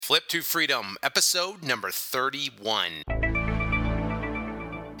Flip to Freedom, episode number 31.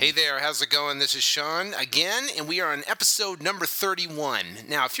 Hey there, how's it going? This is Sean again, and we are on episode number 31.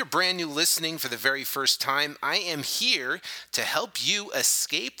 Now, if you're brand new listening for the very first time, I am here to help you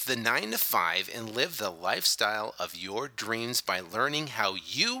escape the 9 to 5 and live the lifestyle of your dreams by learning how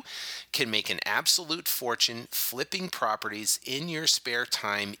you can make an absolute fortune flipping properties in your spare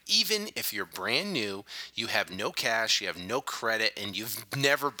time, even if you're brand new, you have no cash, you have no credit, and you've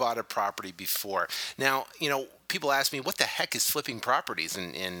never bought a property before. Now, people ask me, what the heck is flipping properties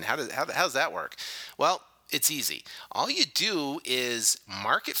and how does that work? Well, it's easy. All you do is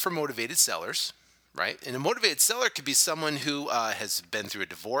market for motivated sellers, right? And a motivated seller could be someone who has been through a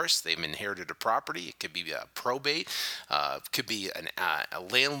divorce, they've inherited a property, it could be a probate, could be a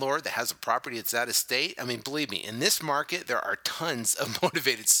landlord that has a property that's out of state. I mean, believe me, in this market, there are tons of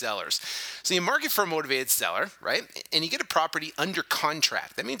motivated sellers. So you market for a motivated seller, right? And you get a property under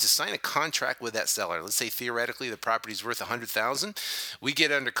contract. That means you sign a contract with that seller. Let's say theoretically the property's worth $100,000. We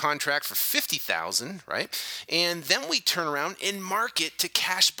get under contract for $50,000, right? And then we turn around and market to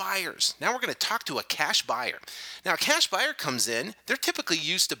cash buyers. Now we're going to talk to a cash buyer. Now, a cash buyer comes in, they're typically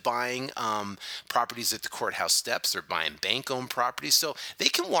used to buying properties at the courthouse steps, they're buying bank-owned properties, so they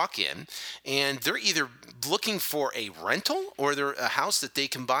can walk in and they're either looking for a rental or they're a house that they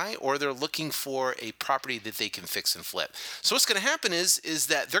can buy, or they're looking for a property that they can fix and flip. So what's going to happen is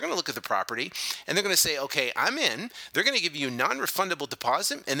that they're going to look at the property and they're going to say, okay, I'm in. They're going to give you a non-refundable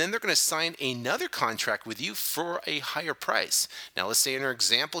deposit, and then they're going to sign another contract with you for a higher price. Now, let's say in our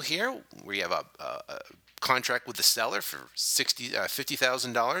example here, we have a contract with the seller for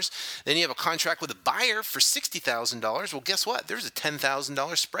 $50,000. Then you have a contract with a buyer for $60,000. Well, guess what? There's a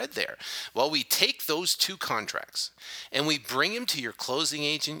 $10,000 spread there. Well, we take those two contracts and we bring them to your closing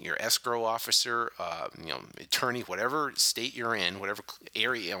agent, your escrow officer, attorney, whatever state you're in, whatever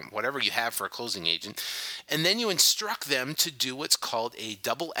area, whatever you have for a closing agent, and then you instruct them to do what's called a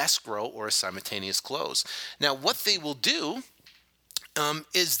double escrow or a simultaneous close. Now, what they will do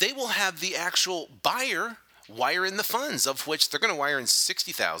is they will have the actual buyer wire in the funds, of which they're going to wire in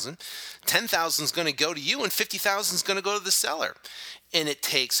 $60,000. $10,000 is going to go to you, and $50,000 is going to go to the seller. And it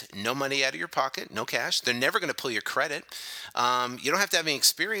takes no money out of your pocket, no cash. They're never going to pull your credit. You don't have to have any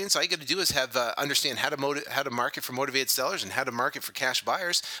experience. All you got to do is have understand how to market for motivated sellers and how to market for cash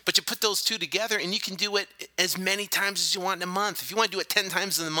buyers. But you put those two together, and you can do it as many times as you want in a month. If you want to do it 10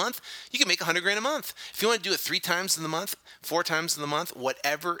 times in a month, you can make $100,000 a month. If you want to do it 3 times in the month, 4 times in the month,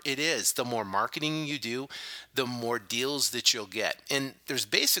 whatever it is, the more marketing you do, the more deals that you'll get. And there's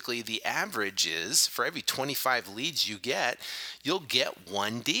basically the average is for every 25 leads you get, you'll get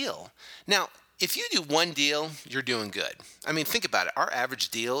one deal. Now, if you do one deal, you're doing good. I mean, think about it. Our average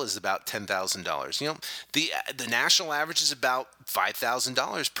deal is about $10,000. The national average is about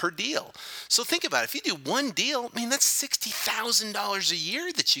 $5,000 per deal. So think about it. If you do one deal, I mean, that's $60,000 a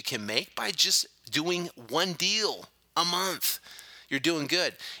year that you can make by just doing one deal a month. You're doing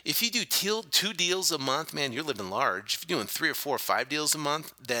good. If you do 2 deals a month, man, you're living large. If you're doing 3 or 4 or 5 deals a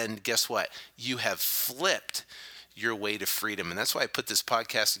month, then guess what? You have flipped your way to freedom. And that's why I put this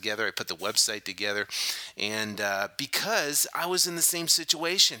podcast together. I put the website together. And because I was in the same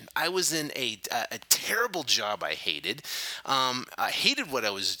situation. I was in a terrible job I hated. I hated what I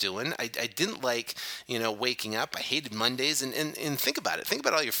was doing. I didn't like, waking up. I hated Mondays. And think about it. Think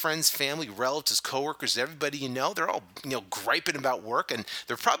about all your friends, family, relatives, coworkers, everybody you know. They're all, griping about work. And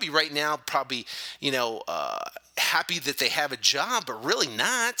they're probably right now, happy that they have a job, but really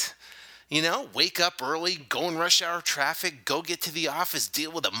not. Wake up early, go in rush hour traffic, go get to the office,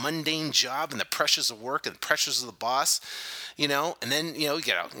 deal with a mundane job and the pressures of work and the pressures of the boss, and then, you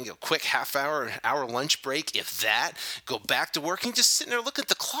get a quick hour lunch break, if that, go back to work and just sitting there looking at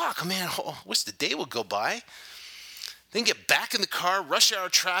the clock. Man, wish the day would go by. Then get back in the car, rush hour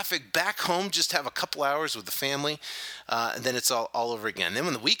traffic, back home, just have a couple hours with the family, and then it's all over again. Then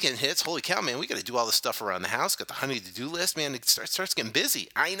when the weekend hits, holy cow, man, we got to do all this stuff around the house, got the honey to-do list, man, it starts getting busy.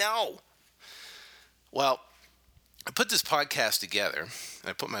 I know. Well, I put this podcast together, and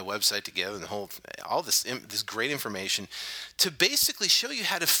I put my website together, and all this great information to basically show you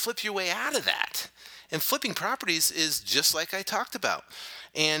how to flip your way out of that. And flipping properties is just like I talked about,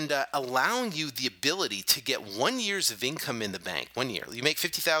 and allowing you the ability to get 1 year's of income in the bank. 1 year, you make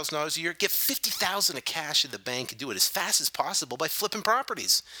 $50,000 a year, get $50,000 of cash in the bank, and do it as fast as possible by flipping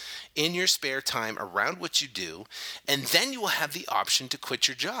properties in your spare time around what you do, and then you will have the option to quit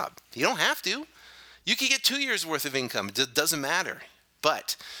your job. You don't have to. You can get 2 years worth of income. It doesn't matter.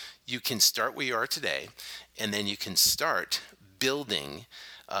 But you can start where you are today, and then you can start building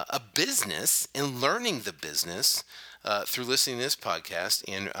a business and learning the business through listening to this podcast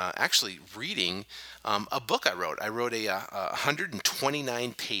and actually reading a book I wrote. I wrote a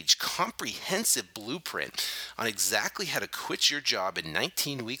 129-page comprehensive blueprint on exactly how to quit your job in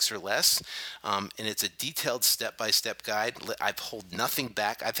 19 weeks or less. And it's a detailed step-by-step guide. I hold nothing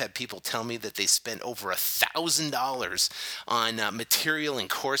back. I've had people tell me that they spent over $1,000 on material and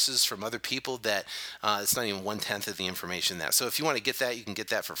courses from other people that it's not even 1/10 of the information that. So if you want to get that, you can get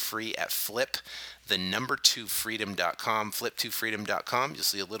that for free at flip2freedom.com, flip2freedom.com. You'll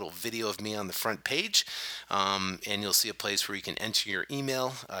see a little video of me on the front page, and you'll see a place where you can enter your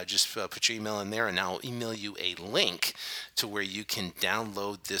email. Just put your email in there, and I'll email you a link to where you can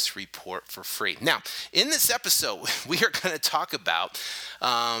download this report for free. Now, in this episode, we are going to talk about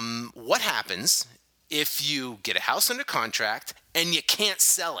what happens if you get a house under contract and you can't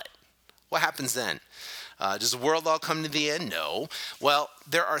sell it. What happens then? Does the world all come to the end? No. Well,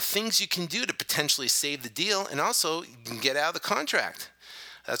 there are things you can do to potentially save the deal, and also you can get out of the contract.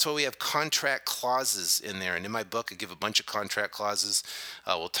 That's why we have contract clauses in there. And in my book, I give a bunch of contract clauses.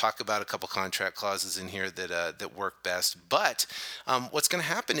 We'll talk about a couple contract clauses in here that work best. But what's going to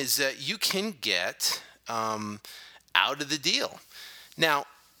happen is that you can get out of the deal. Now,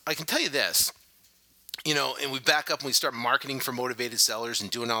 I can tell you this. And we back up and we start marketing for motivated sellers and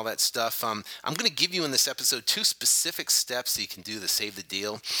doing all that stuff. I'm going to give you in this episode 2 specific steps that you can do to save the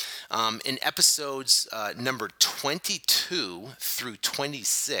deal. In episodes number 22 through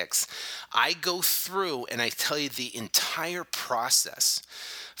 26, I go through and I tell you the entire process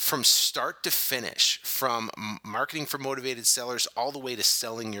from start to finish, from marketing for motivated sellers all the way to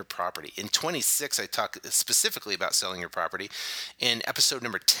selling your property. In 26, I talk specifically about selling your property. In episode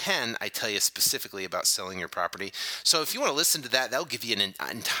number 10, I tell you specifically about selling your property. So if you want to listen to that, that'll give you an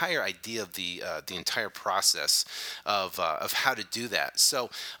entire idea of the entire process of how to do that. So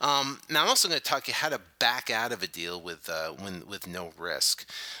now I'm also going to talk you how to back out of a deal with no risk.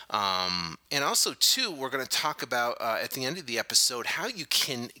 And also, too, we're going to talk about at the end of the episode how you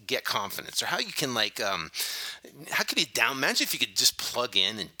can get confidence, or how you can how can you imagine if you could just plug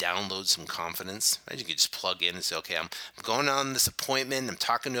in and download some confidence. Imagine you could just plug in and say, okay, I'm going on this appointment, I'm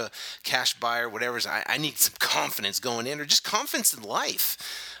talking to a cash buyer, whatever. I need some confidence going in, or just confidence in life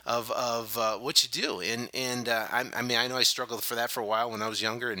of what you do. And I know I struggled for that for a while when I was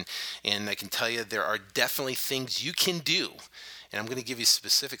younger, and I can tell you there are definitely things you can do. And I'm going to give you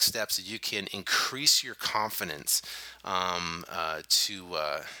specific steps that you can increase your confidence to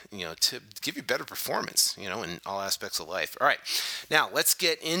give you better performance, in all aspects of life. All right, now let's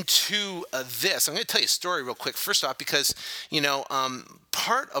get into this. I'm going to tell you a story real quick. First off, because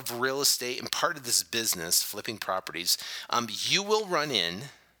part of real estate and part of this business, flipping properties, you will run in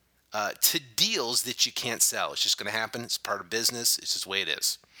to deals that you can't sell. It's just going to happen. It's part of business. It's just the way it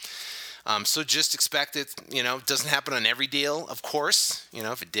is. So just expect it. It doesn't happen on every deal, of course.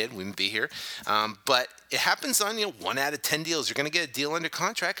 If it did, we wouldn't be here. But it happens on 1 out of 10 deals. You're going to get a deal under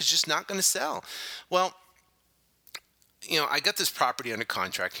contract. It's just not going to sell. Well, I got this property under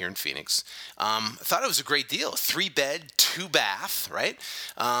contract here in Phoenix. I thought it was a great deal. 3-bed, 2-bath, right?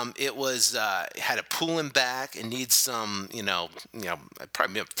 It was had a pool in back and needs some,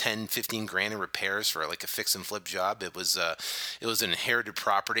 probably 10, 15 grand in repairs for like a fix and flip job. It was an inherited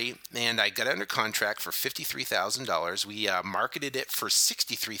property, and I got under contract for $53,000. We marketed it for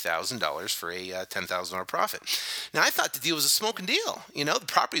 $63,000 for a $10,000 profit. Now I thought the deal was a smoking deal. The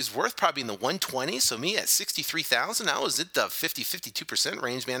property is worth probably in the 120s. So me at $63,000, I was at the 52%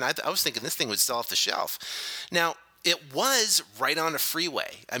 range, man. I was thinking this thing would sell off the shelf. Now, it was right on a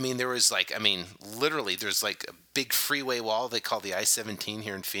freeway. There was literally there's like a big freeway wall they call the I-17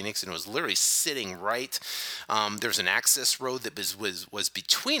 here in Phoenix, and it was literally sitting right. There's an access road that was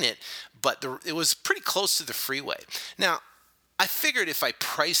between it, but it was pretty close to the freeway. Now, I figured if I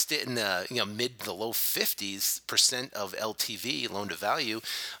priced it in the mid to low 50% of LTV, loan to value,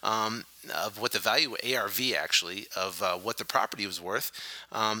 of what the value, ARV actually, of what the property was worth,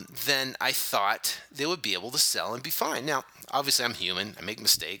 then I thought they would be able to sell and be fine. Now, obviously I'm human, I make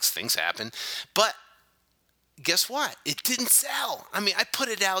mistakes, things happen, but guess what? It didn't sell. I put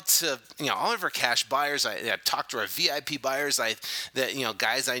it out to all of our cash buyers. I talked to our VIP buyers.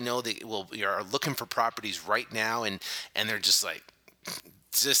 Guys I know that are looking for properties right now, and they're just like,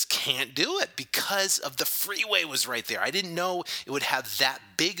 just can't do it because of the freeway was right there. I didn't know it would have that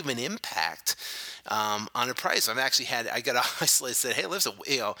big of an impact on the price. I got isolated. Said, hey, listen,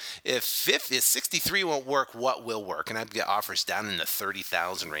 if 63 won't work, what will work? And I've got offers down in the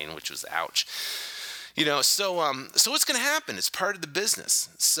 30,000 range, which was ouch. So what's going to happen? It's part of the business.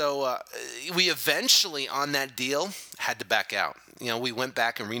 So we eventually on that deal had to back out. We went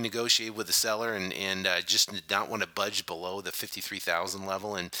back and renegotiated with the seller, and just did not want to budge below the 53,000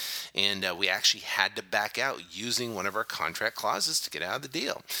 level, and we actually had to back out using one of our contract clauses to get out of the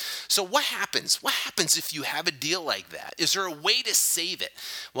deal. So what happens? What happens if you have a deal like that? Is there a way to save it?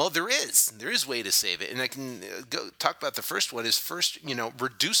 Well, there is. There is a way to save it, and I can go talk about the first one. Is first,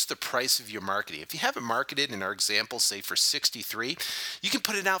 reduce the price of your marketing. If you have it marketed in our example, say for 63, you can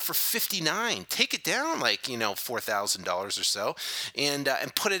put it out for 59. Take it down like $4,000 or so, and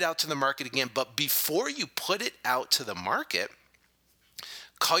put it out to the market again. But before you put it out to the market,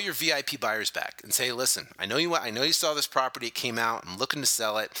 call your VIP buyers back and say, listen, I know you saw this property. It came out. I'm looking to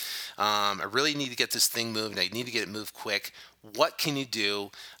sell it. I really need to get this thing moved. I need to get it moved quick. What can you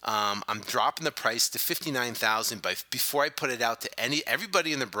do? I'm dropping the price to 59,000, but before I put it out to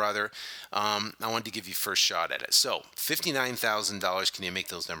everybody and their brother, I wanted to give you first shot at it. So $59,000. Can you make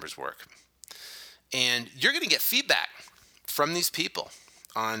those numbers work? And you're going to get feedback from these people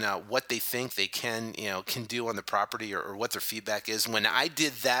on what they think they can do on the property, or what their feedback is. When I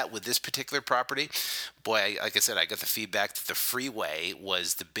did that with this particular property, boy, like I said, I got the feedback that the freeway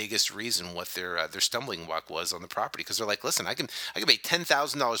was the biggest reason what their stumbling block was on the property, because they're like, listen, I can pay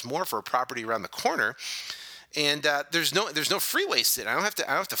 $10,000 more for a property around the corner, and there's no freeway sitting. I don't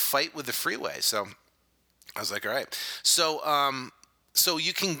have to fight with the freeway. So I was like, all right. So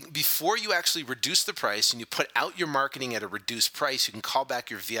you can, before you actually reduce the price and you put out your marketing at a reduced price, you can call back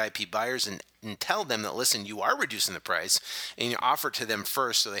your VIP buyers and tell them that, listen, you are reducing the price, and you offer it to them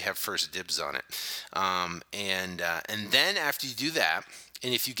first so they have first dibs on it. And then after you do that,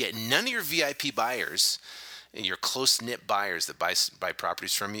 and if you get none of your VIP buyers, your close-knit buyers that buy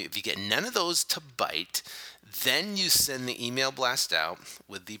properties from you, if you get none of those to bite, then you send the email blast out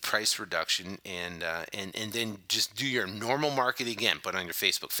with the price reduction, and then just do your normal marketing again. Put on your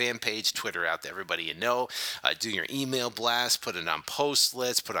Facebook fan page, Twitter out to everybody you know. Do your email blast, put it on post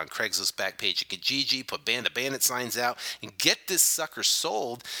lists, put on Craigslist back page at Kijiji, put bandit signs out, and get this sucker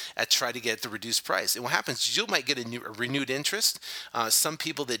sold try to get the reduced price. And what happens is you might get a renewed interest. Some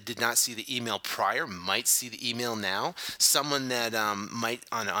people that did not see the email prior might see the email now. Someone that might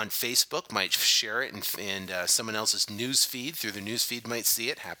on Facebook might share it, and someone else's news feed through the news feed might see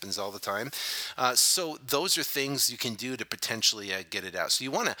it. Happens all the time. So those are things you can do to potentially get it out. So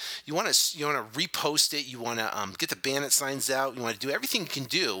you want to repost it. You want to get the bandit signs out. You want to do everything you can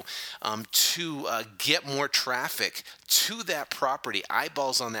do to get more traffic to that property,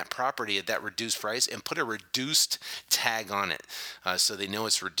 eyeballs on that property at that reduced price, and put a reduced tag on it so they know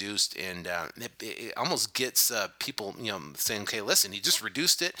it's reduced. And it almost gets people saying, okay, listen, you just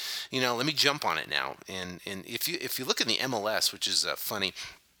reduced it, let me jump on it now. And if you look in the MLS, which is funny.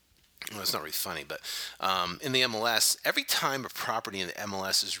 Well, it's not really funny, but in the MLS, every time a property in the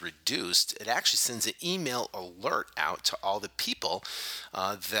MLS is reduced, it actually sends an email alert out to all the people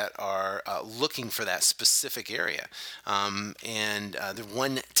that are looking for that specific area. And the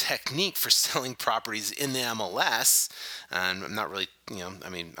one technique for selling properties in the MLS, and I'm not really,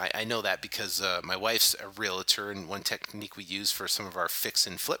 I know that because my wife's a realtor, and one technique we use for some of our fix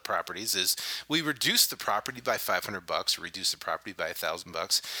and flip properties is we reduce the property by $500, or reduce the property by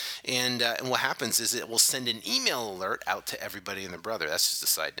 $1,000. And what happens is it will send an email alert out to everybody and their brother. That's just a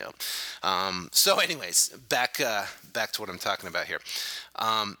side note. So anyways, back to what I'm talking about here.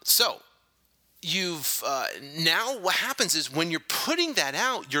 So you've now what happens is when you're putting that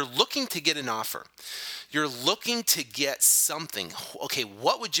out, you're looking to get an offer. You're looking to get something. Okay,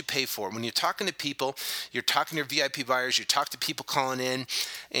 what would you pay for? When you're talking to people, you're talking to your VIP buyers, you talk to people calling in,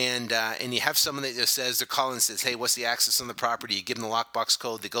 and you have someone that just says, they're calling and says, hey, what's the access on the property? You give them the lockbox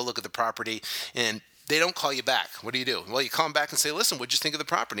code, they go look at the property, and they don't call you back. What do? Well, you call them back and say, listen, what'd you think of the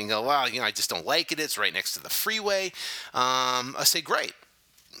property? And go, well, I just don't like it. It's right next to the freeway. I say, great.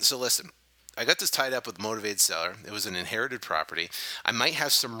 So listen, I got this tied up with a motivated seller. It was an inherited property. I might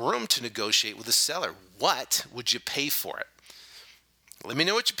have some room to negotiate with the seller. What would you pay for it? Let me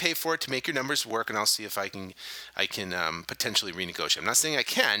know what you pay for it to make your numbers work, and I'll see if I can potentially renegotiate. I'm not saying I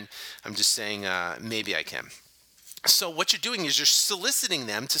can. I'm just saying maybe I can. So what you're doing is you're soliciting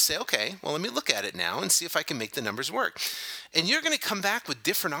them to say, okay, well, let me look at it now and see if I can make the numbers work. And you're going to come back with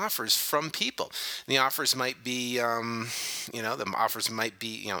different offers from people. And the offers might be, in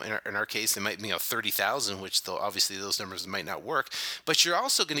our case, they might be 30,000, which obviously those numbers might not work. But you're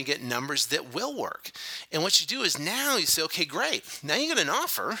also going to get numbers that will work. And what you do is now you say, okay, great. Now you get an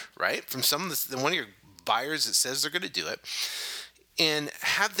offer, right, from one of your buyers that says they're going to do it, and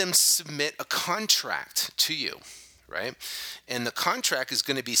have them submit a contract to you. right? And the contract is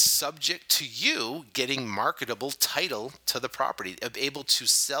going to be subject to you getting marketable title to the property, able to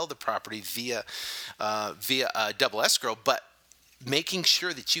sell the property via double escrow, but making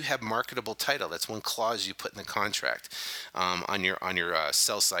sure that you have marketable title. That's one clause you put in the contract, on your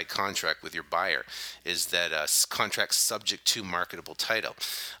sell side contract with your buyer, is that contract subject to marketable title.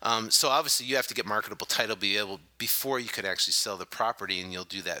 So obviously you have to get marketable title before you could actually sell the property, and you'll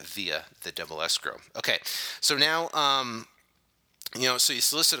do that via the double escrow. Okay, so now so you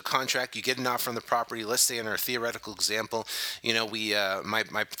solicit a contract, you get an offer on the property. Let's say in our theoretical example, we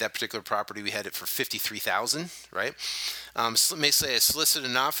that particular property, we had it for $53,000, right? So may say I solicit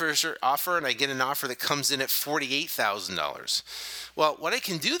an offer, and I get an offer that comes in at $48,000. Well, what I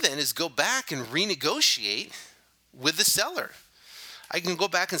can do then is go back and renegotiate with the seller. I can go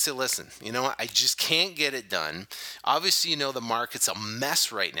back and say, listen, you know what? I just can't get it done. Obviously, the market's a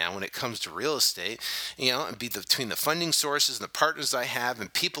mess right now when it comes to real estate. And between the funding sources and the partners I have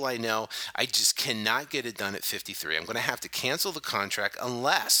and people I know, I just cannot get it done at 53. I'm going to have to cancel the contract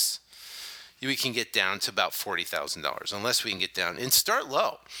unless we can get down to about $40,000. Unless we can get down and start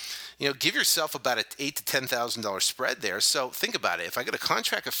low. Give yourself about an $8,000 to $10,000 spread there. So think about it. If I get a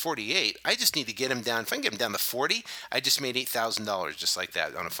contract of 48, I just need to get him down. If I can get him down to 40, I just made $8,000 just like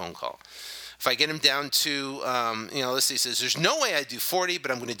that on a phone call. If I get him down to, let's say he says, there's no way I do 40,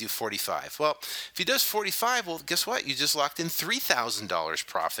 but I'm going to do 45. Well, if he does 45, well, guess what? You just locked in $3,000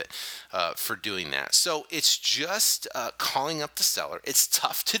 profit for doing that. So it's just calling up the seller. It's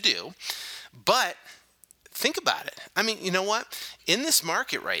tough to do, but think about it. I mean, you know what? In this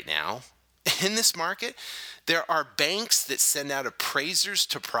market right now, there are banks that send out appraisers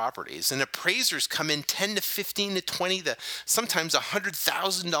to properties, and appraisers come in 10 to 15 to 20 to sometimes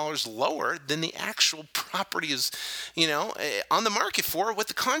 $100,000 lower than the actual property is, on the market for, what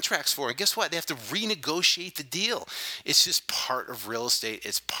the contract's for. And guess what? They have to renegotiate the deal. It's just part of real estate.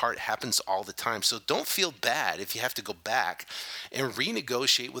 Happens all the time. So don't feel bad if you have to go back and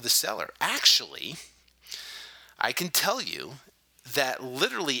renegotiate with the seller. Actually, I can tell you that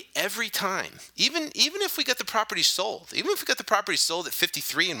literally every time, even if we get the property sold, at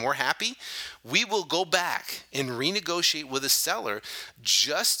 53 and we're happy, we will go back and renegotiate with a seller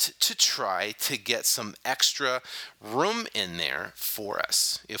just to try to get some extra room in there for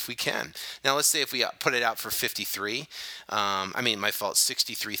us if we can. Now, let's say if we put it out for 53,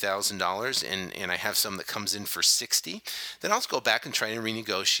 $63,000, and I have some that comes in for 60, then I'll go back and try and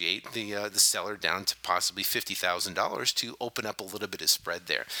renegotiate the seller down to possibly $50,000 to open up a little bit of spread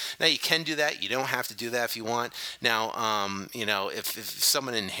there. Now, you can do that. You don't have to do that if you want. Now, if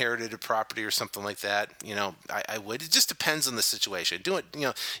someone inherited a property or something like that, I would. It just depends on the situation. Do it,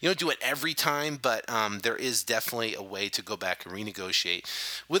 you don't do it every time, but there is definitely a way to go back and renegotiate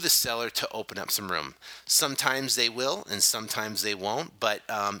with the seller to open up some room. Sometimes they will, and sometimes they won't. But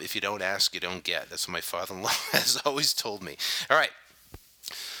if you don't ask, you don't get. That's what my father-in-law has always told me. All right.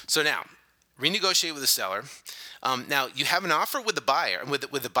 So now, renegotiate with the seller. Now you have an offer with the buyer, with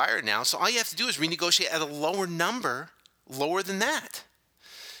the buyer now. So all you have to do is renegotiate at a lower number, lower than that,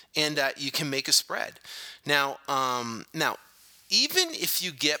 and you can make a spread. Now, even if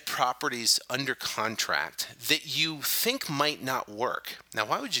you get properties under contract that you think might not work, now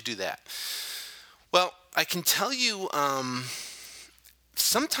why would you do that? Well, I can tell you.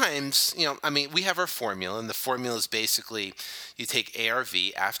 Sometimes, we have our formula, and the formula is basically you take ARV,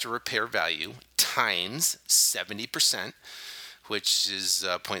 after repair value, times 70%, which is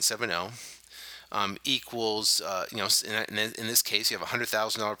 0.70, equals, in this case, you have a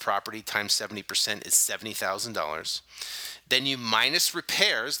 $100,000 property times 70% is $70,000. Then you minus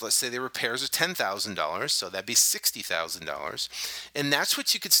repairs. Let's say the repairs are $10,000, so that'd be $60,000. And that's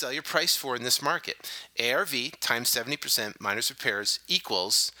what you could sell your price for in this market. ARV times 70% minus repairs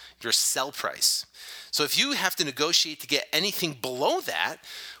equals your sell price. So if you have to negotiate to get anything below that,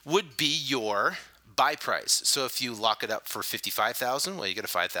 would be your buy price. So if you lock it up for $55,000, well, you get a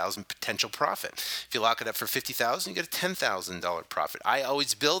 $5,000 potential profit. If you lock it up for $50,000, you get a $10,000 profit. I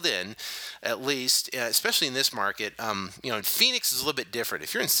always build in, at least, especially in this market. In Phoenix is a little bit different.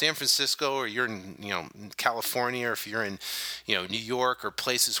 If you're in San Francisco, or you're in California, or if you're in New York, or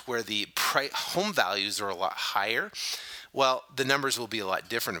places where the home values are a lot higher, well, the numbers will be a lot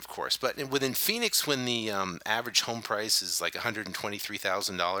different, of course. But within Phoenix, when the average home price is like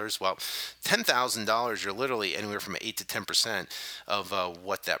 $123,000, well, $10,000, you're literally anywhere from 8 to 10% of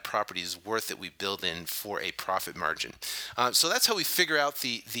what that property is worth that we build in for a profit margin. So that's how we figure out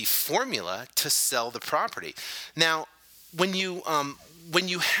the formula to sell the property. Now, when you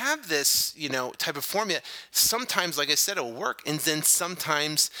have this, type of formula, sometimes, like I said, it will work, and then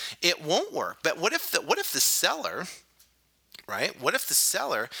sometimes it won't work. But what if the seller right? What if the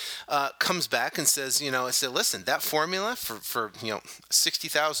seller comes back and says, I said, listen, that formula for $60,000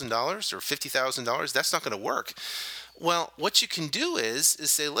 or $50,000, that's not going to work. Well, what you can do is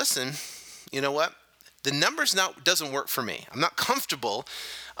say, listen, you know what? The numbers doesn't work for me. I'm not comfortable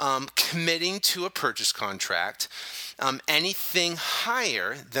committing to a purchase contract anything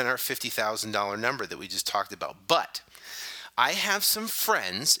higher than our $50,000 number that we just talked about. But I have some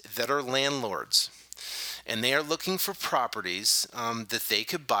friends that are landlords, and they are looking for properties that they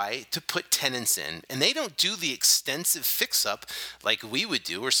could buy to put tenants in. And they don't do the extensive fix-up like we would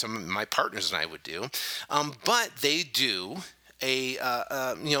do, or some of my partners and I would do, but they do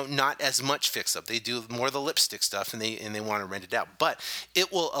not as much fix-up. They do more of the lipstick stuff, and they want to rent it out. But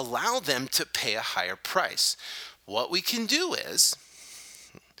it will allow them to pay a higher price. What we can do is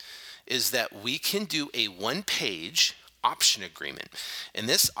that we can do a one-page option agreement. And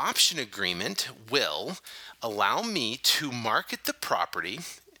this option agreement will allow me to market the property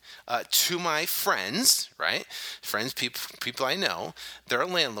to my friends, right? Friends, people I know, they're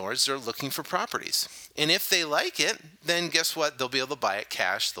landlords, they're looking for properties. And if they like it, then guess what? They'll be able to buy it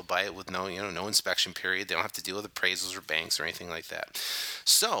cash. They'll buy it with no inspection period. They don't have to deal with appraisals or banks or anything like that.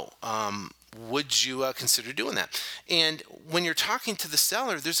 So, would you consider doing that? And when you're talking to the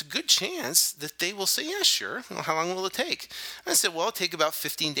seller, there's a good chance that they will say, yeah, sure. Well, how long will it take? I said, well, it'll take about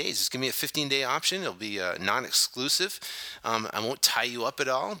 15 days. It's going to be a 15-day option. It'll be non-exclusive. I won't tie you up at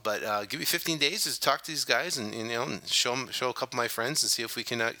all, but give me 15 days to talk to these guys and show a couple of my friends and see if we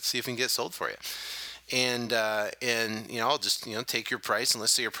can get it sold for you. And I'll just take your price, and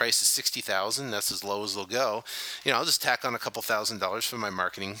let's say your price is $60,000. That's as low as they'll go. I'll just tack on a couple $1,000s for my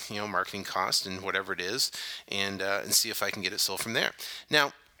marketing cost and whatever it is, and see if I can get it sold from there.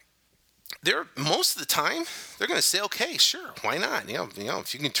 Now, most of the time they're going to say, okay, sure, why not?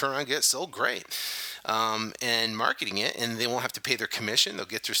 If you can turn around and get it sold, great. And marketing it, and they won't have to pay their commission. They'll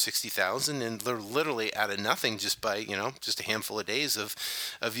get their $60,000, and they're literally out of nothing just by just a handful of days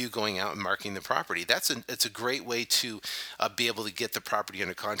of you going out and marketing the property. It's a great way to be able to get the property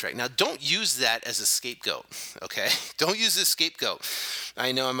under contract. Now, don't use that as a scapegoat. Okay, don't use this scapegoat.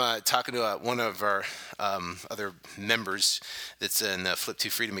 I know I'm talking to one of our other members that's in the Flip to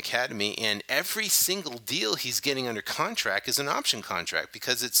Freedom Academy, and every single deal he's getting under contract is an option contract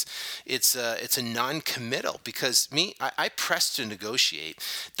because it's a non-committal. Because I press to negotiate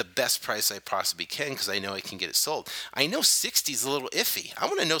the best price I possibly can because I know I can get it sold. I know 60 is a little iffy. I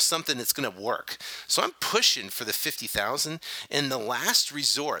want to know something that's going to work, so I'm pushing for the 50,000. And the last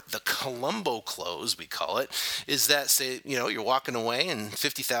resort, the Columbo close, we call it, is that say you're walking away and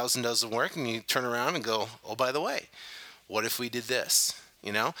 50,000 doesn't work, and you turn around and go, oh, by the way, what if we did this?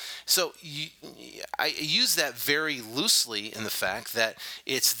 So I use that very loosely in the fact that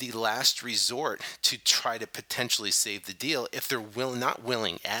it's the last resort to try to potentially save the deal if they're not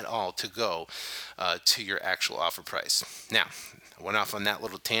willing at all to go to your actual offer price. Now, I went off on that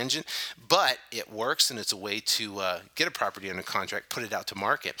little tangent, but it works, and it's a way to get a property under contract, put it out to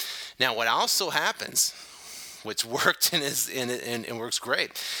market. Now, what also happens, which worked and works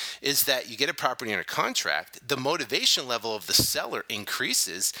great, is that you get a property under contract, the motivation level of the seller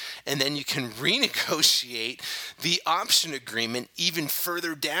increases, and then you can renegotiate the option agreement even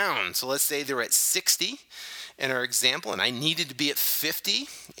further down. So let's say they're at 60 in our example, and I needed to be at 50,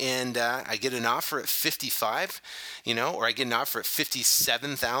 and I get an offer at 55, or I get an offer at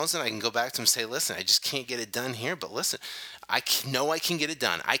 57,000. I can go back to them and say, listen, I just can't get it done here, but listen, I know I can get it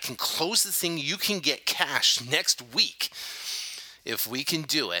done. I can close the thing. You can get cash next week if we can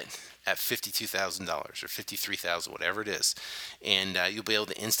do it at $52,000 or $53,000, whatever it is, and you'll be able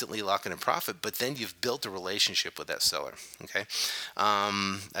to instantly lock in a profit. But then you've built a relationship with that seller. Okay,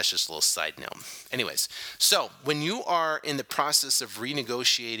 that's just a little side note. Anyways, so when you are in the process of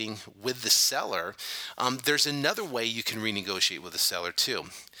renegotiating with the seller, there's another way you can renegotiate with the seller too.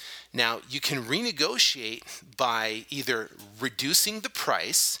 Now, you can renegotiate by either reducing the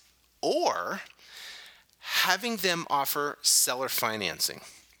price or having them offer seller financing.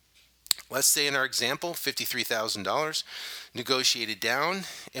 Let's say in our example, $53,000, negotiated down,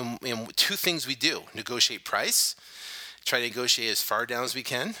 and two things we do: negotiate price, try to negotiate as far down as we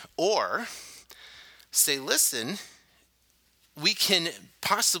can, or say, listen, we can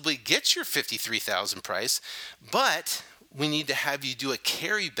possibly get your $53,000 price, but we need to have you do a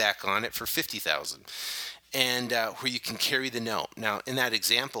carry back on it for $50,000. And where you can carry the note. Now, in that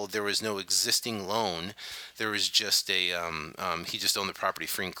example, there was no existing loan there was just he just owned the property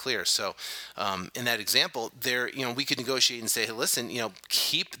free and clear. So in that example, there, we could negotiate and say, hey, listen,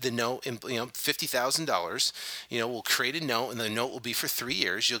 keep the note, in, $50,000. We'll create a note, and the note will be for 3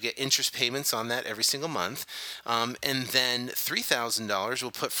 years. You'll get interest payments on that every single month, and then $3,000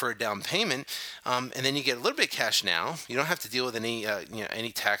 we'll put for a down payment, and then you get a little bit of cash now. You don't have to deal with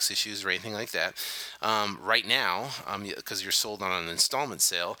any tax issues or anything like that right now, because you're sold on an installment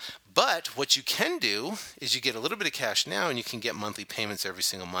sale. But what you can do is you get a little bit of cash now, and you can get monthly payments every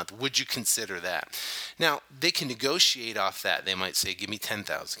single month. Would you consider that? Now, they can negotiate off that. They might say, give me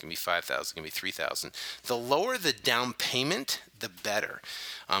 $10,000, give me $5,000, give me $3,000. The lower the down payment, the better,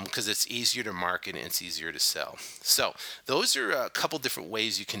 because it's easier to market and it's easier to sell. So those are a couple different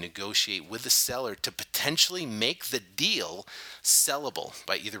ways you can negotiate with the seller to potentially make the deal sellable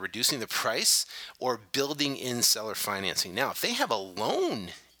by either reducing the price or building in seller financing. Now, if they have a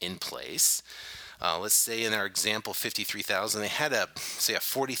loan in place, let's say in our example, $53,000, they had a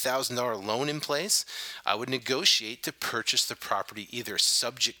 $40,000 loan in place, I would negotiate to purchase the property either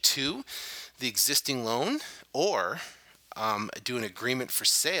subject to the existing loan or do an agreement for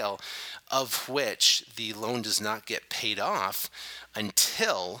sale, of which the loan does not get paid off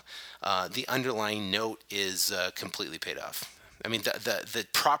until the underlying note is completely paid off. I mean, the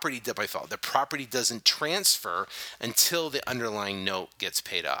property, by default, the property doesn't transfer until the underlying note gets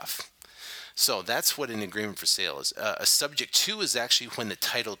paid off. So that's what an agreement for sale is. A subject to is actually when the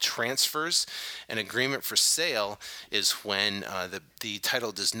title transfers. An agreement for sale is when the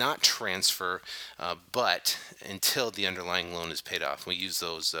title does not transfer, but until the underlying loan is paid off. We use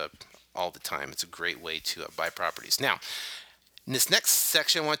those all the time. It's a great way to buy properties. Now, in this next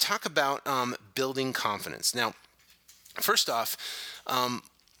section, I want to talk about building confidence. Now, first off,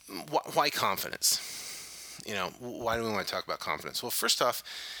 why confidence? Why do we want to talk about confidence? Well, first off,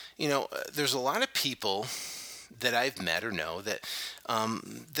 there's a lot of people that I've met or know that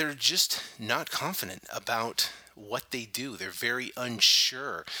they're just not confident about what they do. They're very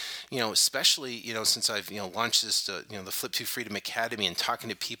unsure, especially, since I've, launched this, the Flip to Freedom Academy and talking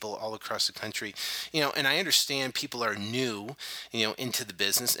to people all across the country, and I understand people are new, into the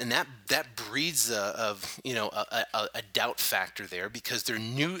business, and that breeds a doubt factor there because they're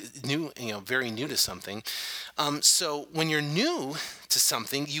new, very new to something. So when you're new to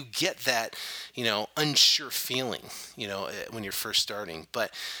something, you get that, unsure feeling, when you're first starting,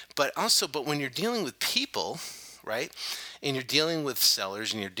 but when you're dealing with people, right? And you're dealing with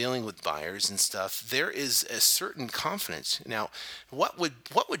sellers and you're dealing with buyers and stuff, there is a certain confidence. Now, what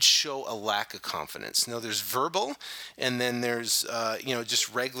would show a lack of confidence? Now, there's verbal, and then there's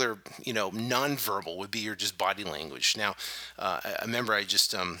just regular, nonverbal would be your just body language. Now, I remember I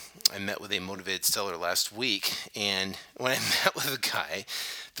met with a motivated seller last week, and when I met with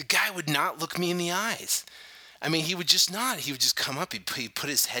the guy would not look me in the eyes. I mean, he would just not. He would just come up. He'd put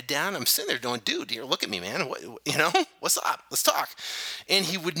his head down. I'm sitting there going, dude, here, look at me, man. What's up? Let's talk. And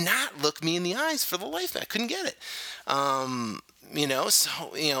he would not look me in the eyes for the life of me. I couldn't get it.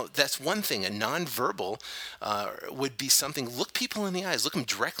 So that's one thing. A nonverbal would be something. Look people in the eyes. Look them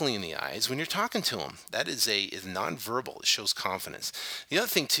directly in the eyes when you're talking to them. That is nonverbal. It shows confidence. The other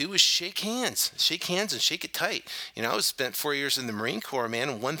thing too is shake hands. Shake hands and shake it tight. I was spent 4 years in the Marine Corps, man.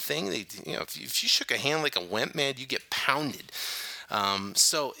 And one thing, if you shook a hand like a wimp, man, you get pounded.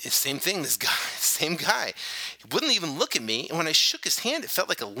 So same thing, same guy, he wouldn't even look at me. And when I shook his hand, it felt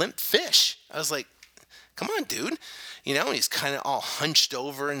like a limp fish. I was like, come on, dude. And he's kind of all hunched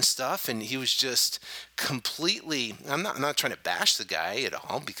over and stuff. And he was just completely, I'm not trying to bash the guy at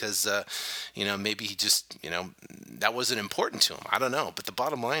all because, maybe he just, that wasn't important to him. I don't know. But the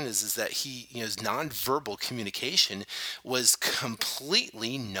bottom line is that his nonverbal communication was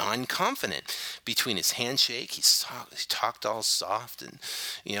completely non-confident. Between his handshake, he talked all soft and,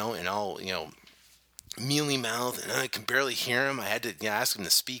 and all, mealy mouth, and I can barely hear him. I had to ask him to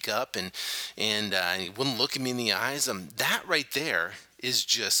speak up, and he wouldn't look at me in the eyes. That right there is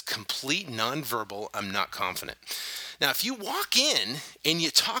just complete nonverbal. I'm not confident. Now, if you walk in and you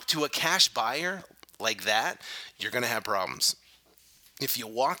talk to a cash buyer like that, you're going to have problems. If you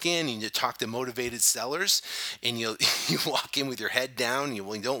walk in and you talk to motivated sellers and you walk in with your head down, you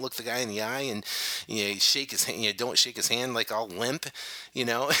don't look the guy in the eye, and you shake his hand, you don't shake his hand like all limp,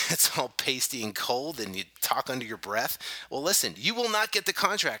 it's all pasty and cold, and you talk under your breath. Well, listen, you will not get the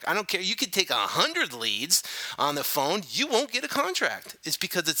contract. I don't care. You could take 100 leads on the phone. You won't get a contract. It's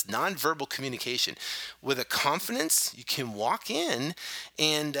because it's nonverbal communication. With a confidence, you can walk in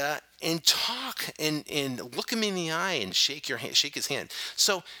and talk and look him in the eye and shake his hand.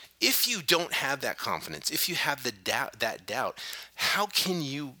 So if you don't have that confidence, if you have that doubt, how can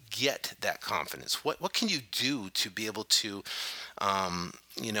you get that confidence? What can you do to be able to,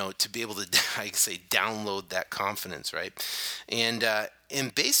 to be able to, I say, download that confidence, right? And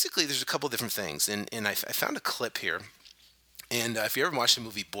basically, there's a couple different things, and I found a clip here. And if you ever watched the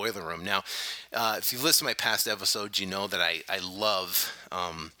movie Boiler Room, now, if you've listened to my past episodes, you know that I love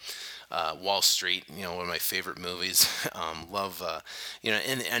Wall Street, one of my favorite movies. Love,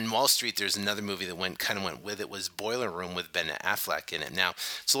 and Wall Street. There's another movie that kind of went with it, was Boiler Room with Ben Affleck in it. Now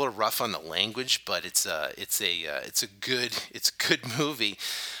it's a little rough on the language, but it's a good movie,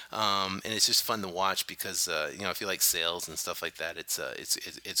 and it's just fun to watch because if you like sales and stuff like that,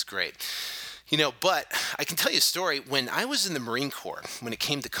 it's great. But I can tell you a story. When I was in the Marine Corps, when it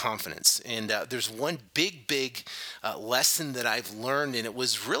came to confidence, and there's one big lesson that I've learned, and it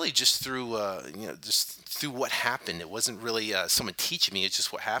was really just through, just through what happened. It wasn't really someone teaching me; it's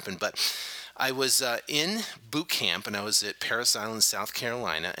just what happened. But I was in boot camp, and I was at Parris Island, South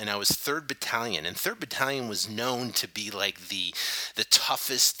Carolina, and I was 3rd Battalion, and 3rd Battalion was known to be like the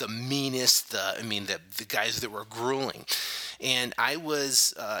toughest, the meanest, the guys that were grueling. And I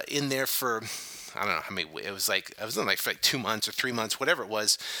was in there for, I don't know how many. It was like I was in for like 2 months or 3 months, whatever it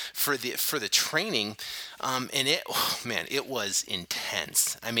was, for the training, and it was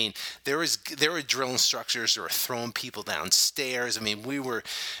intense. I mean, there were drill instructors that were throwing people downstairs. We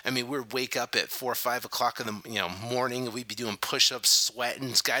would wake up at 4 or 5 o'clock in the morning, and we'd be doing push-ups,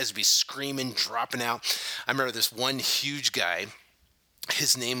 sweating. Guys would be screaming, dropping out. I remember this one huge guy.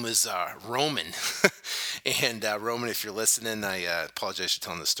 His name was Roman. And Roman, if you're listening, I apologize for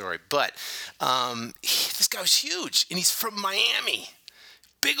telling the story. But this guy was huge, and he's from Miami.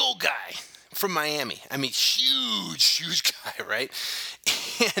 Big old guy from Miami. Huge guy, right?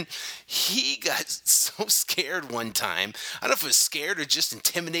 And he got so scared one time. I don't know if it was scared or just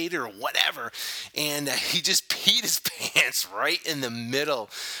intimidated or whatever. And he just peed his pants right in the middle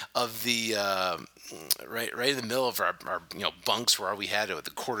of the right in the middle of our bunks where we had it.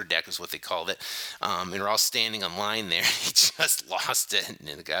 The quarterdeck is what they called it. And we're all standing on line there. He just lost it, and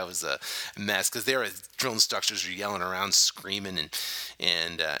the guy was a mess because drill instructors were yelling around, screaming,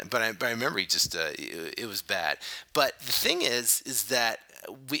 but I remember he just it was bad. But the thing is that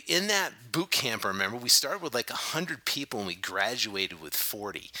we, in that boot camp, I remember we started with like 100 people and we graduated with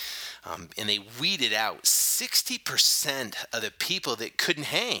 40, and they weeded out 60% of the people that couldn't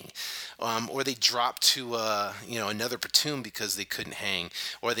hang, or they dropped to another platoon because they couldn't hang,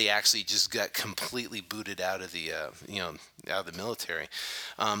 or they actually just got completely booted out of the out of the military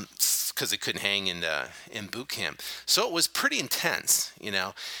because they couldn't hang in boot camp. So it was pretty intense,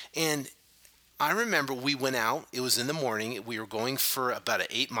 and I remember we went out. It was in the morning. We were going for about an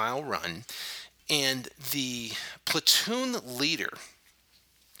 8-mile run, and the platoon leader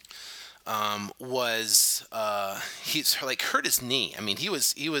he's like hurt his knee.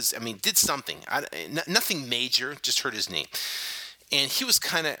 He did something. Nothing major, just hurt his knee, and he was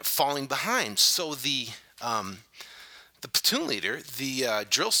kind of falling behind. So the platoon leader, the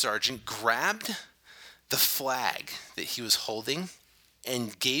drill sergeant, grabbed the flag that he was holding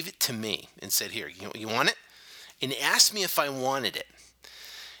and gave it to me and said, "Here, you want it?" And asked me if I wanted it.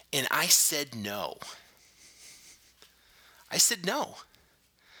 And I said no.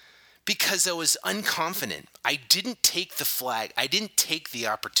 Because I was unconfident. I didn't take the flag. I didn't take the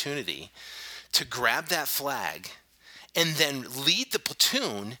opportunity to grab that flag and then lead the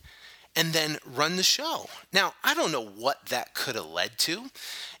platoon and then run the show. Now, I don't know what that could have led to.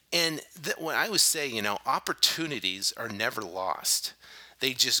 And when I would say, opportunities are never lost.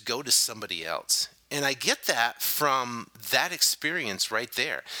 They just go to somebody else. And I get that from that experience right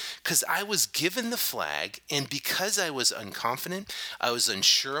there, because I was given the flag, and because I was unconfident, I was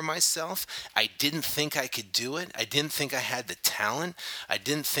unsure of myself. I didn't think I could do it. I didn't think I had the talent. I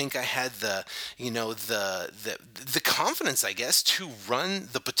didn't think I had the confidence, I guess, to run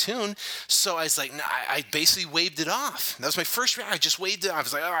the platoon. So I was like, no, I basically waved it off. That was my first reaction. I just waved it off. I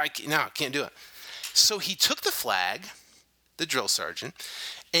was like, I can't do it. So he took the flag, the drill sergeant,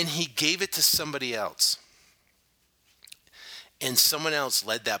 and he gave it to somebody else. And someone else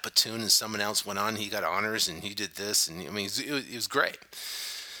led that platoon, and someone else went on. He got honors, and he did this. And it was great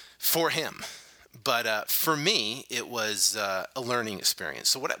for him. But for me, it was a learning experience.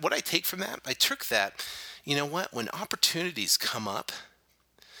 So what I take from that, I took that, when opportunities come up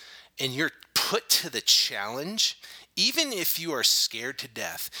and you're put to the challenge, even if you are scared to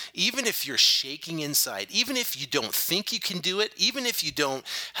death, even if you're shaking inside, even if you don't think you can do it, even if you don't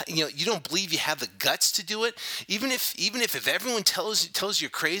believe you have the guts to do it, even if everyone tells you you're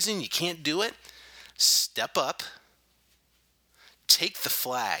crazy and you can't do it, step up, take the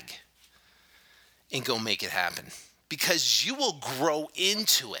flag and go make it happen, because you will grow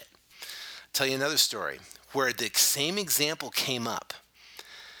into it. I'll tell you another story where the same example came up.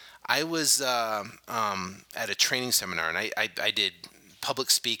 I was at a training seminar, and I did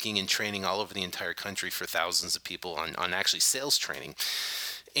public speaking and training all over the entire country for thousands of people on actually sales training.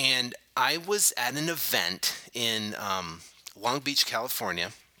 And I was at an event in Long Beach,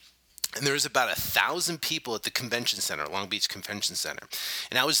 California, and there was about 1,000 people at the convention center, Long Beach Convention Center.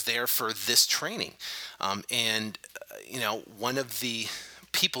 And I was there for this training. One of the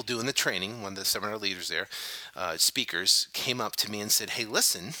people doing the training, one of the seminar leaders there, speakers, came up to me and said, "Hey,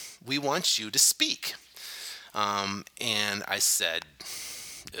 listen, we want you to speak." And I said,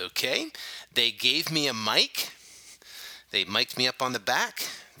 "Okay." They gave me a mic. They mic'd me up on the back.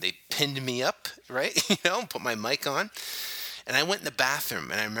 They pinned me up, right? Put my mic on. And I went in the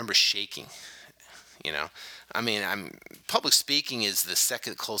bathroom, and I remember shaking. Public speaking is the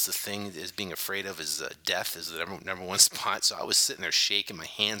second closest thing is being afraid of is death is the number one spot. So I was sitting there shaking. My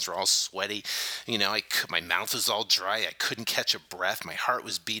hands were all sweaty. My mouth was all dry. I couldn't catch a breath. My heart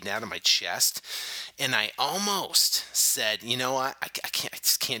was beating out of my chest. And I almost said, "You know what? I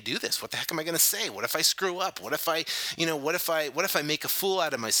just can't do this. What the heck am I going to say? What if I screw up? What if I make a fool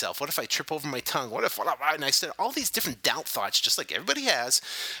out of myself? What if I trip over my tongue? And I said all these different doubt thoughts, just like everybody has,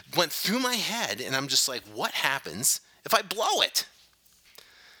 went through my head. And I'm just like, what happens if I blow it?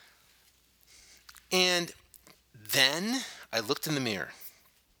 And then I looked in the mirror,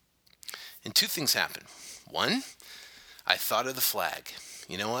 and two things happened. One, I thought of the flag.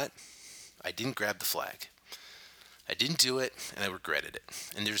 You know what? I didn't grab the flag. I didn't do it, and I regretted it.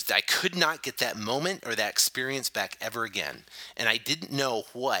 And I could not get that moment or that experience back ever again. And I didn't know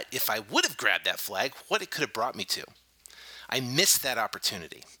what, if I would have grabbed that flag, what it could have brought me to. I missed that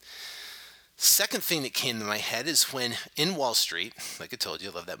opportunity. Second thing that came to my head is when in Wall Street, like I told you,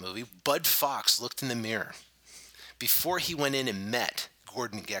 I love that movie, Bud Fox looked in the mirror before he went in and met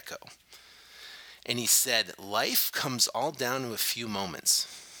Gordon Gekko. And he said, "Life comes all down to a few moments,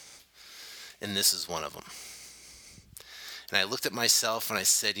 and this is one of them." And I looked at myself and I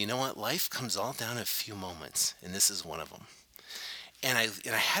said, "You know what? Life comes all down to a few moments, and this is one of them." And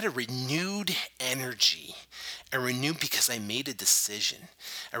I had a renewed energy, because I made a decision,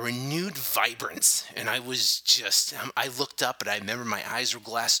 a renewed vibrance. And I looked up, and I remember my eyes were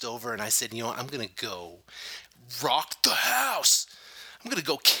glassed over, and I said, "You know what? I'm going to go rock the house. I'm going to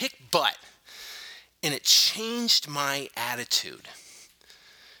go kick butt." And it changed my attitude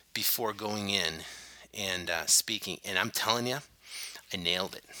before going in and speaking. And I'm telling you, I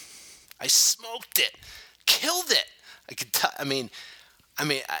nailed it. I smoked it, killed it. I could tell.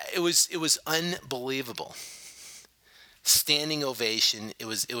 It was unbelievable. Standing ovation. It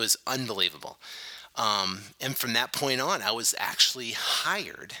was unbelievable. And from that point on, I was actually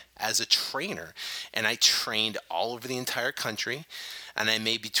hired as a trainer, and I trained all over the entire country, and I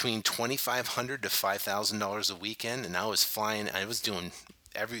made between $2,500 to $5,000 a weekend, and I was flying. I was doing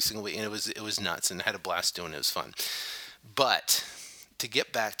every single week, and it was nuts, and I had a blast doing it. It was fun. But to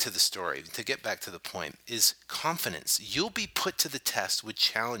get back to the story, to get back to the point, is confidence. You'll be put to the test with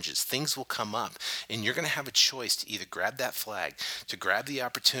challenges. Things will come up, and you're going to have a choice to either grab that flag, to grab the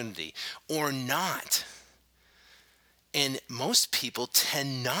opportunity, or not. And most people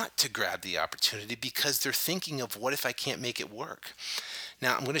tend not to grab the opportunity because they're thinking of, what if I can't make it work?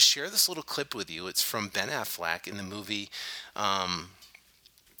 Now, I'm going to share this little clip with you. It's from Ben Affleck in the movie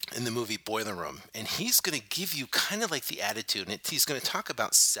Boiler Room. And he's going to give you kind of like the attitude. And he's going to talk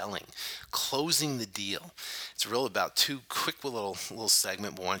about selling, closing the deal. It's real about two quick little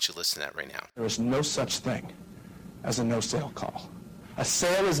segment. But why don't you listen to that right now? There is no such thing as a no-sale call. A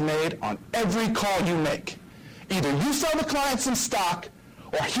sale is made on every call you make. Either you sell the client some stock,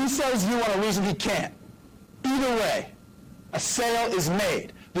 or he sells you on a reason he can't. Either way, a sale is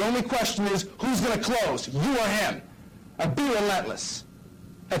made. The only question is, who's going to close, you or him? And be relentless.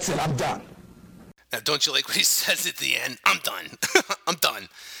 That's it, I'm done. Now, don't you like what he says at the end? I'm done. I'm done.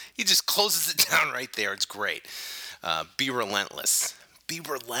 He just closes it down right there. It's great. Be relentless. Be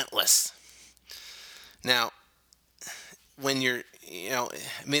relentless. Now, when you're,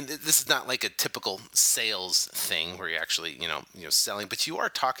 this is not like a typical sales thing where you're actually, selling, but you are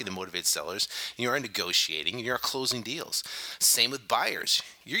talking to motivated sellers, and you are negotiating, and you are closing deals. Same with buyers.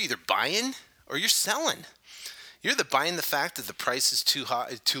 You're either buying or you're selling. You're either buying the fact that the price is too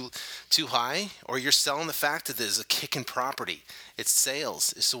high, or you're selling the fact that there's a kick in property. It's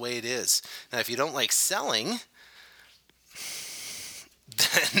sales. It's the way it is. Now, if you don't like selling,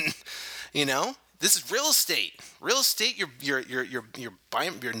 then, This is real estate. Real estate. You're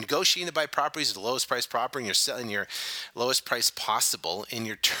buying. You're negotiating to buy properties at the lowest price property, and you're selling your lowest price possible, and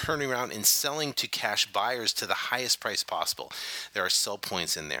you're turning around and selling to cash buyers to the highest price possible. There are sell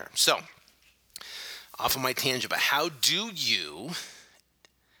points in there. So, off of my tangent, but how do you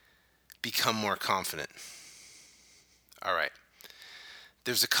become more confident? All right.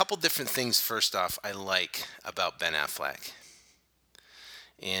 There's a couple different things. First off, I like about Ben Affleck.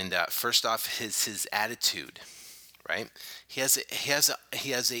 And first off, his attitude, right? He has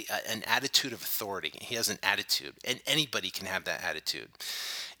an attitude of authority. He has an attitude, and anybody can have that attitude.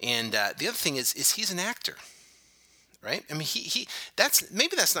 And the other thing is he's an actor, right? I mean,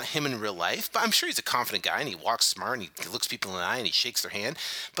 that's not him in real life, but I'm sure he's a confident guy, and he walks smart, and he looks people in the eye, and he shakes their hand.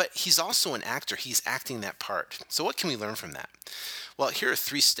 But he's also an actor. He's acting that part. So what can we learn from that? Well, here are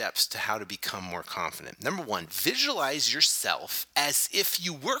 3 steps to how to become more confident. Number 1, visualize yourself as if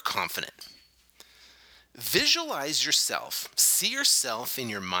you were confident. Visualize yourself. See yourself in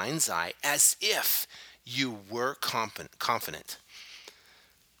your mind's eye as if you were confident.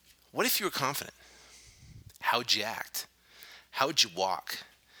 What if you were confident? How would you act? How would you walk?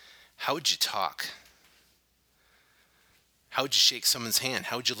 How would you talk? How would you shake someone's hand?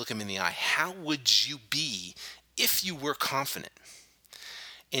 How would you look them in the eye? How would you be if you were confident?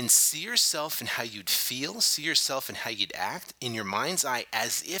 And see yourself in how you'd feel, see yourself in how you'd act in your mind's eye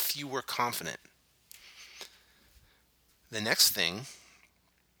as if you were confident. The next thing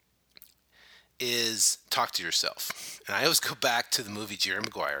is talk to yourself. And I always go back to the movie Jerry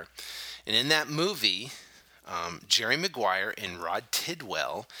Maguire. And in that movie, Jerry Maguire and Rod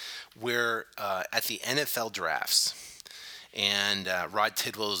Tidwell were at the NFL drafts. And Rod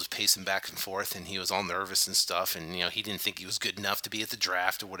Tidwell was pacing back and forth, and he was all nervous and stuff, and he didn't think he was good enough to be at the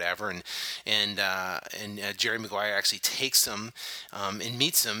draft or whatever. And Jerry Maguire actually takes him and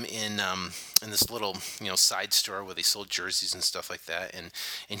meets him in this little side store where they sold jerseys and stuff like that.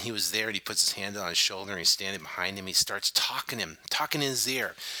 And he was there, and he puts his hand on his shoulder, and he's standing behind him. He starts talking in his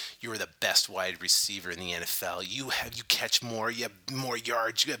ear. You are the best wide receiver in the NFL. You catch more. You have more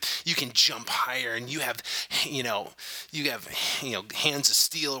yards. You can jump higher, and you have hands of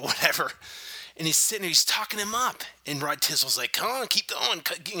steel or whatever. And he's sitting there, he's talking him up. And Rod Tidwell's like, "Come on, keep going.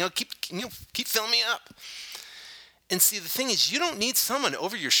 Keep filling me up." And see, the thing is, you don't need someone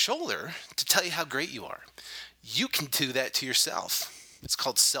over your shoulder to tell you how great you are. You can do that to yourself. It's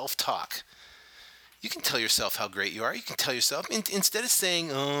called self-talk. You can tell yourself how great you are. You can tell yourself, instead of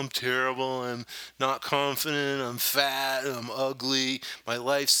saying, "Oh, I'm terrible, I'm not confident, I'm fat, I'm ugly, my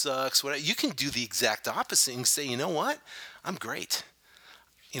life sucks," whatever. You can do the exact opposite and say, "You know what? I'm great.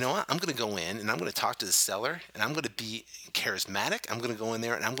 You know what? I'm going to go in and I'm going to talk to the seller, and I'm going to be charismatic. I'm going to go in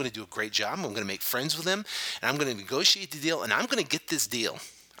there and I'm going to do a great job. I'm going to make friends with him, and I'm going to negotiate the deal, and I'm going to get this deal.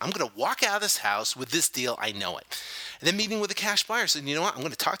 I'm going to walk out of this house with this deal. I know it." And then meeting with a cash buyer, saying, "You know what? I'm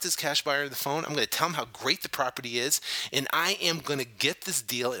going to talk to this cash buyer on the phone. I'm going to tell him how great the property is, and I am going to get this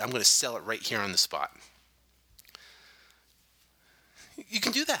deal, and I'm going to sell it right here on the spot." You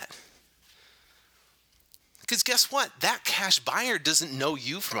can do that. Because guess what? That cash buyer doesn't know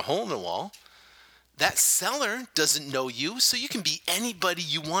you from a hole in the wall. That seller doesn't know you, so you can be anybody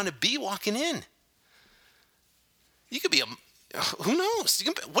you want to be walking in. You could be who knows?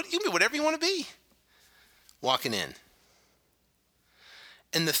 You can be whatever you want to be walking in.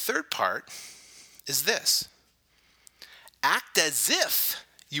 And the third part is this: act as if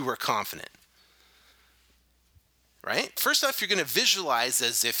you were confident. Right? First off, you're going to visualize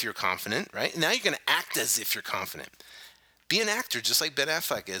as if you're confident, right? And now you're going to act as if you're confident. Be an actor, just like Ben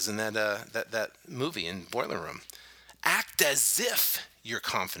Affleck is in that movie in Boiler Room. Act as if you're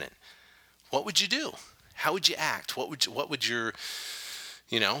confident. What would you do? How would you act? How would you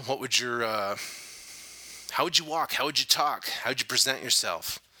walk? How would you talk? How would you present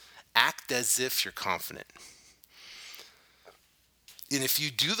yourself? Act as if you're confident. And if you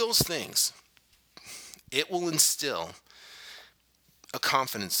do those things, it will instill a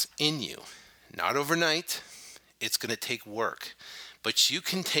confidence in you. Not overnight. It's going to take work. But you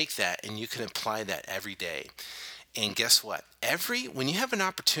can take that and you can apply that every day. And guess what? When you have an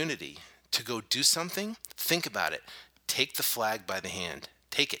opportunity to go do something, think about it. Take the flag by the hand.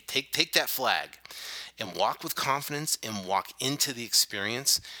 Take it. Take that flag and walk with confidence and walk into the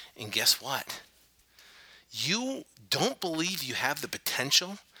experience. And guess what? You don't believe you have the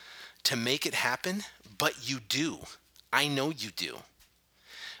potential to make it happen, but you do. I know you do.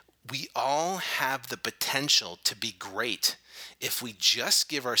 We all have the potential to be great if we just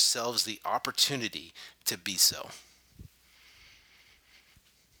give ourselves the opportunity to be so.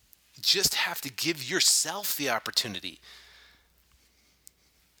 You just have to give yourself the opportunity.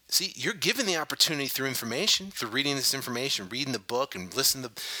 See, you're given the opportunity through information, through reading this information, reading the book and listening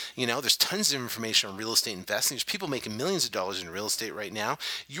to, there's tons of information on real estate investing. There's people making millions of dollars in real estate right now.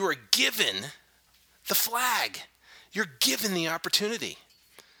 You are given the flag. You're given the opportunity.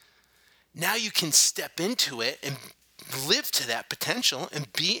 Now you can step into it and live to that potential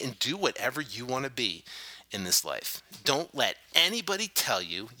and be and do whatever you want to be in this life. Don't let anybody tell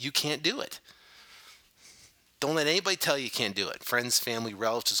you you can't do it. Don't let anybody tell you can't do it. Friends, family,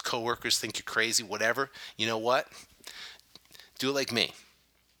 relatives, coworkers think you're crazy, whatever. You know what? Do it like me.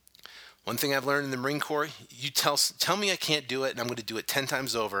 One thing I've learned in the Marine Corps, you tell me I can't do it, and I'm going to do it 10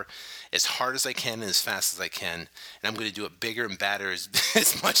 times over, as hard as I can and as fast as I can, and I'm going to do it bigger and badder as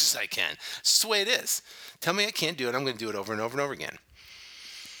much as I can. It's the way it is. Tell me I can't do it, I'm going to do it over and over and over again.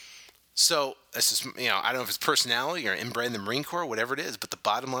 So, it's just, I don't know if it's personality or inbred in the Marine Corps, whatever it is, but the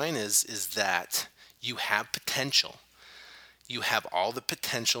bottom line is that you have potential. You have all the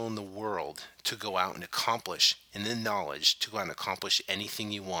potential in the world to go out and accomplish, and the knowledge to go out and accomplish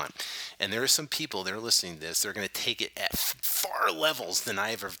anything you want. And there are some people that are listening to this, they're going to take it at far levels than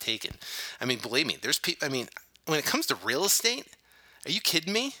I've ever taken. I mean, believe me, there's people, when it comes to real estate, are you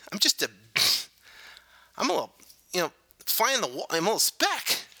kidding me? I'm a little, fly on the wall, I'm a little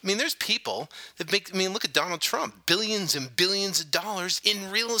speck. There's people that look at Donald Trump, billions and billions of dollars in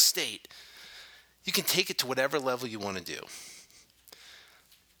real estate. You can take it to whatever level you want to do.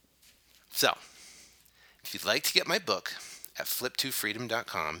 So, if you'd like to get my book at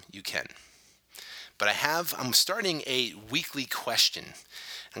flip2freedom.com, you can. But I'm starting a weekly question.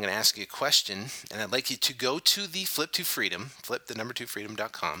 I'm going to ask you a question, and I'd like you to go to the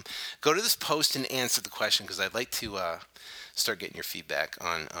flip2freedom.com. Go to this post and answer the question, because I'd like to start getting your feedback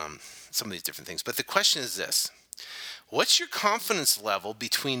on some of these different things. But the question is this. What's your confidence level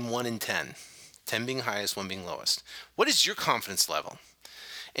between 1 and 10? 10 being highest, 1 being lowest. What is your confidence level?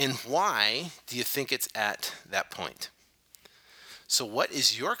 And why do you think it's at that point? So what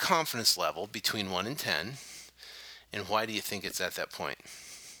is your confidence level between 1 and 10? And why do you think it's at that point?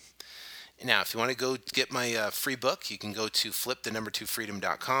 Now, if you want to go get my free book, you can go to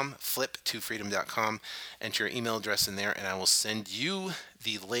flip2freedom.com, flip2freedom.com, enter your email address in there, and I will send you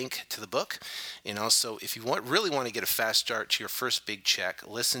the link to the book. And also, if you really want to get a fast start to your first big check,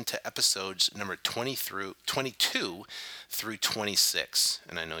 listen to episodes number 22 through 26,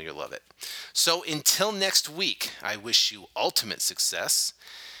 and I know you'll love it. So until next week, I wish you ultimate success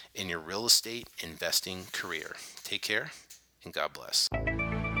in your real estate investing career. Take care, and God bless.